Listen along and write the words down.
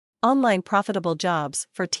Online profitable jobs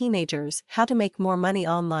for teenagers: how to make more money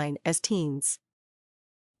online as teens.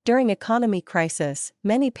 During economy crisis,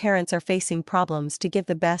 many parents are facing problems to give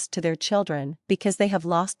the best to their children because they have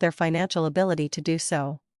lost their financial ability to do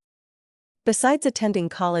so. Besides attending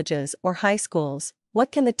colleges or high schools,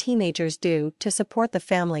 what can the teenagers do to support the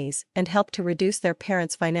families and help to reduce their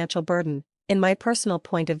parents' financial burden? In my personal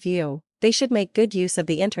point of view, they should make good use of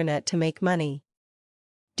the internet to make money.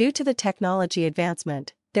 Due to the technology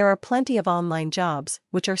advancement, there are plenty of online jobs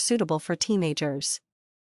which are suitable for teenagers.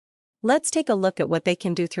 Let's take a look at what they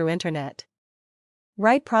can do through internet.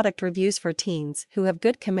 Write product reviews for teens who have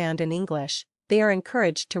good command in English. They are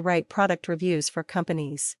encouraged to write product reviews for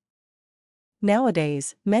companies.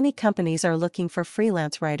 Nowadays, many companies are looking for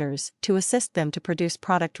freelance writers to assist them to produce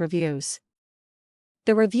product reviews.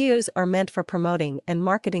 The reviews are meant for promoting and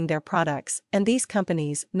marketing their products, and these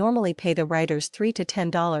companies normally pay the writers $3 to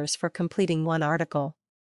 $10 for completing one article.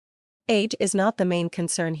 Age is not the main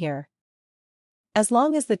concern here. As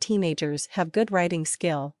long as the teenagers have good writing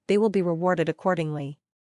skill, they will be rewarded accordingly.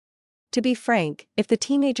 To be frank, if the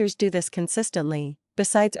teenagers do this consistently,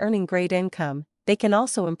 besides earning great income, they can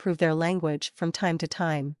also improve their language from time to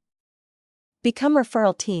time. Become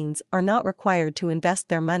referral. Teens are not required to invest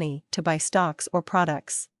their money to buy stocks or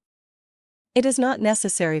products. It is not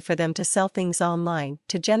necessary for them to sell things online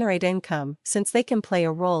to generate income, since they can play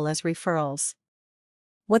a role as referrals.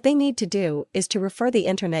 What they need to do is to refer the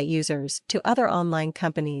internet users to other online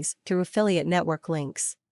companies through affiliate network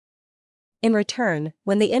links. In return,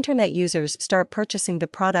 when the internet users start purchasing the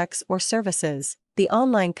products or services, the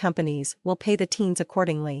online companies will pay the teens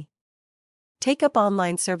accordingly. Take up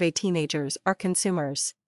online survey. Teenagers are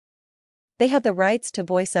consumers. They have the rights to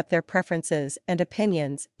voice up their preferences and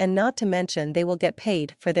opinions, and not to mention they will get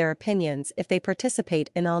paid for their opinions if they participate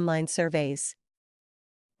in online surveys.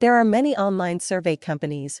 There are many online survey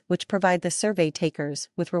companies which provide the survey takers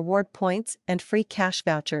with reward points and free cash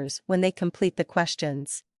vouchers when they complete the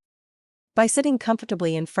questions. By sitting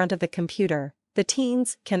comfortably in front of the computer, the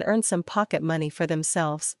teens can earn some pocket money for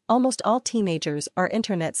themselves. Almost all teenagers are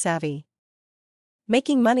internet savvy.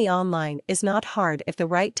 Making money online is not hard if the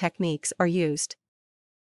right techniques are used.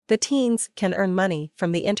 The teens can earn money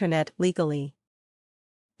from the internet legally.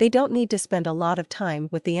 They don't need to spend a lot of time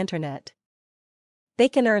with the internet. They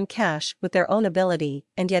can earn cash with their own ability,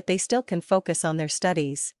 and yet they still can focus on their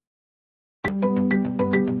studies.